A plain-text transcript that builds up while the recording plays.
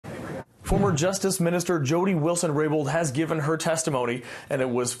Former Justice Minister Jody Wilson-Raybould has given her testimony, and it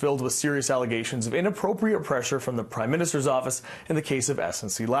was filled with serious allegations of inappropriate pressure from the Prime Minister's office in the case of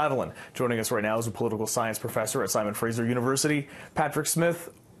SNC-Lavalin. Joining us right now is a political science professor at Simon Fraser University, Patrick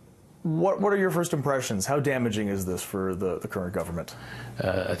Smith. What are your first impressions? How damaging is this for the current government?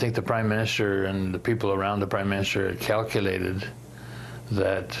 I think the Prime Minister and the people around the Prime Minister had calculated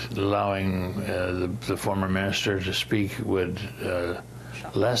that allowing the former minister to speak would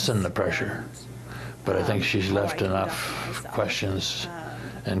lessen the pressure. But I think she's left enough questions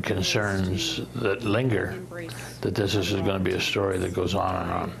and concerns that linger that this is going to be a story that goes on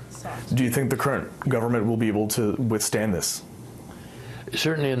and on. Do you think the current government will be able to withstand this?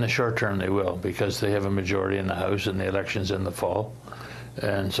 Certainly in the short term they will, because they have a majority in the House and the election's in the fall,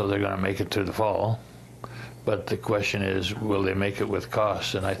 and so they're going to make it to the fall. But the question is, will they make it with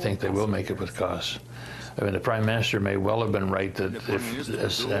costs? And I think they will make it with costs. I mean, the Prime Minister may well have been right that if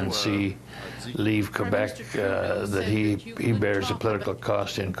SNC leave Quebec, that he bears a political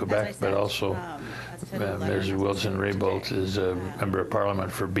cost in Quebec, but also Ms. Wilson-Raybould is a member of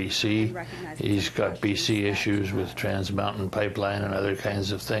Parliament for BC. He's got BC issues with Trans Mountain Pipeline and other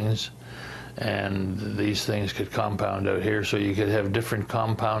kinds of things. And these things could compound out here, so you could have different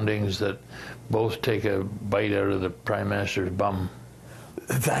compoundings that both take a bite out of the Prime Minister's bum.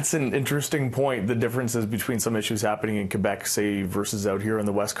 That's an interesting point, the differences between some issues happening in Quebec, say, versus out here on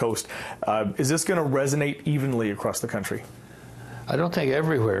the West Coast. Is this going to resonate evenly across the country? I don't think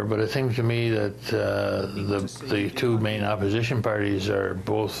everywhere, but it seems to me that the two main opposition parties are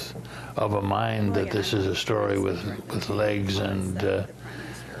both of a mind that this is a story with legs, and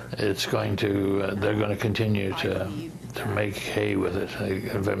it's going to they're going to continue to make hay with it.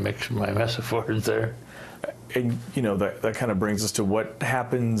 If I mix my metaphors there. And, you know, that kind of brings us to what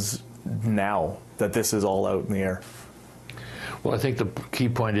happens now that this is all out in the air. Well, I think the key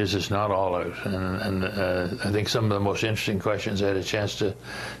point is it's not all out. And I think some of the most interesting questions, I had a chance to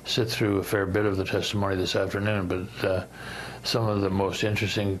sit through a fair bit of the testimony this afternoon, but some of the most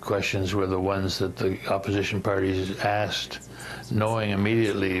interesting questions were the ones that the opposition parties asked, knowing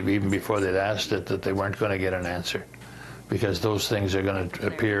immediately, even before they'd asked it, that they weren't going to get an answer, because those things are going to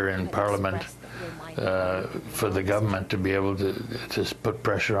appear in Parliament for the government to be able to put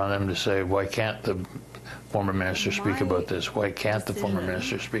pressure on them to say, why can't the former minister speak about this? Why can't the former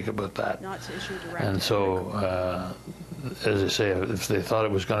minister speak about that? And so, as I say, if they thought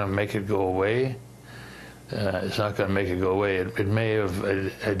it was going to make it go away, it's not going to make it go away. It may have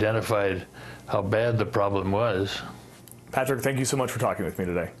identified how bad the problem was. Patrick, thank you so much for talking with me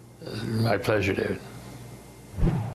today. My pleasure, David.